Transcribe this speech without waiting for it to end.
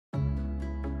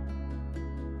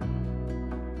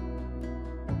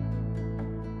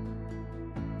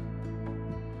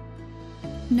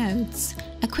Nodes,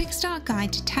 a quick start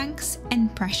guide to tanks,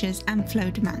 end pressures and flow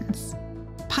demands.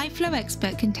 Pipeflow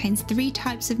Expert contains 3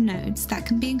 types of nodes that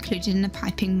can be included in a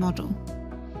piping model.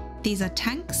 These are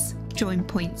tanks, join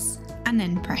points and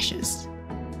end pressures.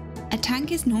 A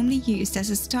tank is normally used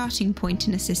as a starting point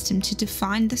in a system to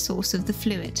define the source of the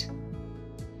fluid.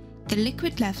 The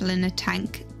liquid level in a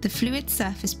tank, the fluid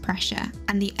surface pressure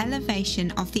and the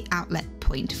elevation of the outlet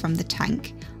point from the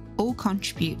tank all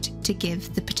contribute to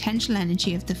give the potential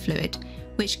energy of the fluid,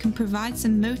 which can provide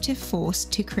some motive force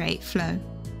to create flow.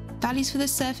 Values for the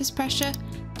surface pressure,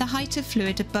 the height of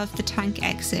fluid above the tank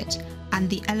exit and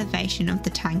the elevation of the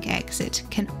tank exit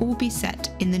can all be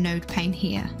set in the node pane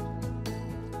here.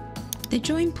 The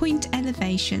join point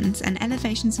elevations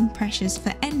and pressures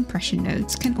for end pressure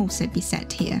nodes can also be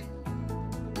set here.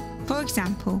 For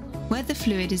example, where the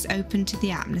fluid is open to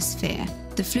the atmosphere,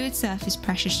 the fluid surface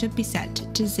pressure should be set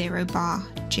to 0 bar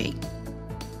G.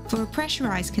 For a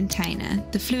pressurized container,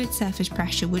 the fluid surface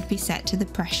pressure would be set to the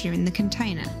pressure in the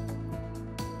container.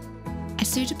 A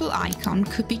suitable icon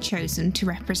could be chosen to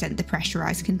represent the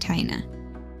pressurized container.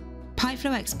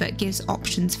 Pipeflow Expert gives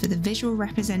options for the visual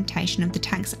representation of the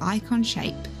tank's icon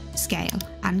shape, scale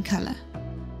and colour.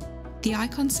 The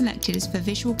icon selected is for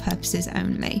visual purposes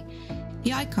only.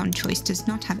 The icon choice does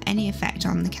not have any effect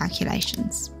on the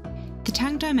calculations. The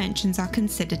tank dimensions are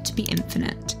considered to be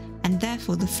infinite, and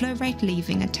therefore the flow rate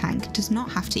leaving a tank does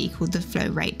not have to equal the flow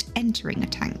rate entering a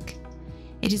tank.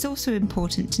 It is also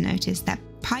important to notice that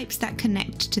pipes that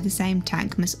connect to the same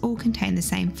tank must all contain the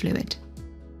same fluid.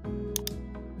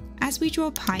 As we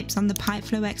draw pipes on the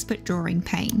Pipeflow Expert drawing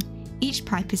pane, each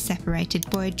pipe is separated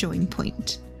by a join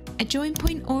point. A join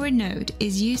point or a node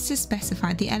is used to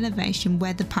specify the elevation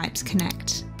where the pipes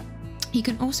connect. You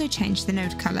can also change the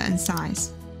node colour and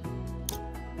size.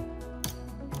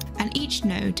 And each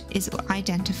node is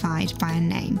identified by a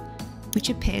name, which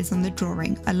appears on the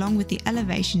drawing along with the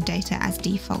elevation data as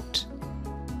default.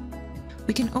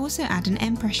 We can also add an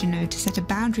end pressure node to set a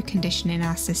boundary condition in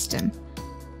our system.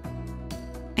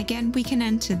 Again, we can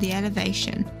enter the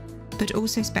elevation, but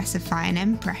also specify an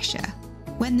end pressure.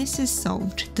 When this is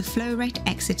solved, the flow rate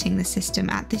exiting the system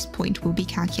at this point will be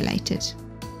calculated.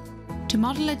 To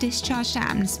model a discharged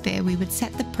atmosphere, we would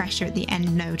set the pressure at the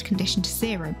end node condition to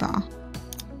 0 bar.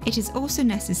 It is also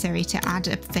necessary to add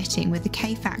a fitting with a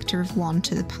K factor of 1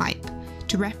 to the pipe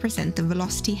to represent the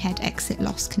velocity head exit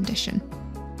loss condition.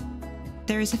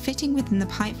 There is a fitting within the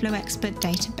Pipeflow Expert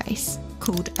database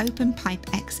called Open Pipe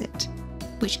Exit,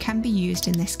 which can be used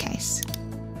in this case.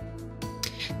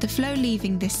 The flow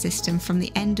leaving this system from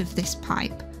the end of this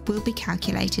pipe will be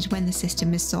calculated when the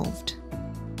system is solved.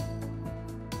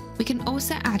 We can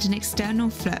also add an external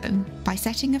flow by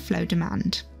setting a flow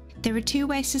demand. There are 2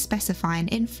 ways to specify an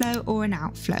inflow or an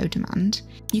outflow demand.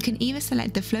 You can either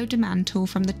select the flow demand tool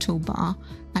from the toolbar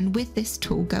and with this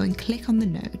tool go and click on the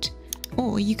node,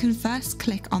 or you can first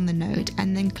click on the node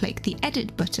and then click the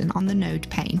edit button on the node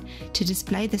pane to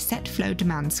display the set flow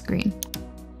demand screen.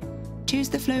 Choose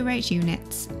the flow rate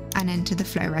units and enter the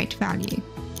flow rate value.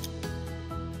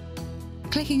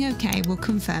 Clicking OK will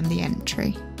confirm the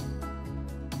entry.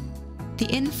 The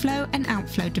inflow and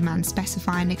outflow demands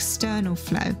specify an external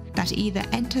flow that either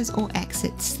enters or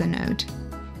exits the node.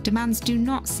 Demands do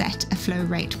not set a flow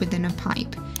rate within a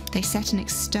pipe, they set an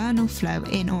external flow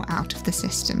in or out of the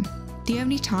system. The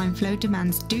only time flow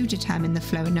demands do determine the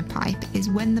flow in a pipe is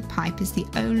when the pipe is the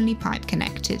only pipe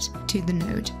connected to the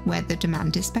node where the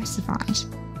demand is specified.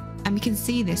 And we can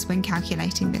see this when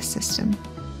calculating this system.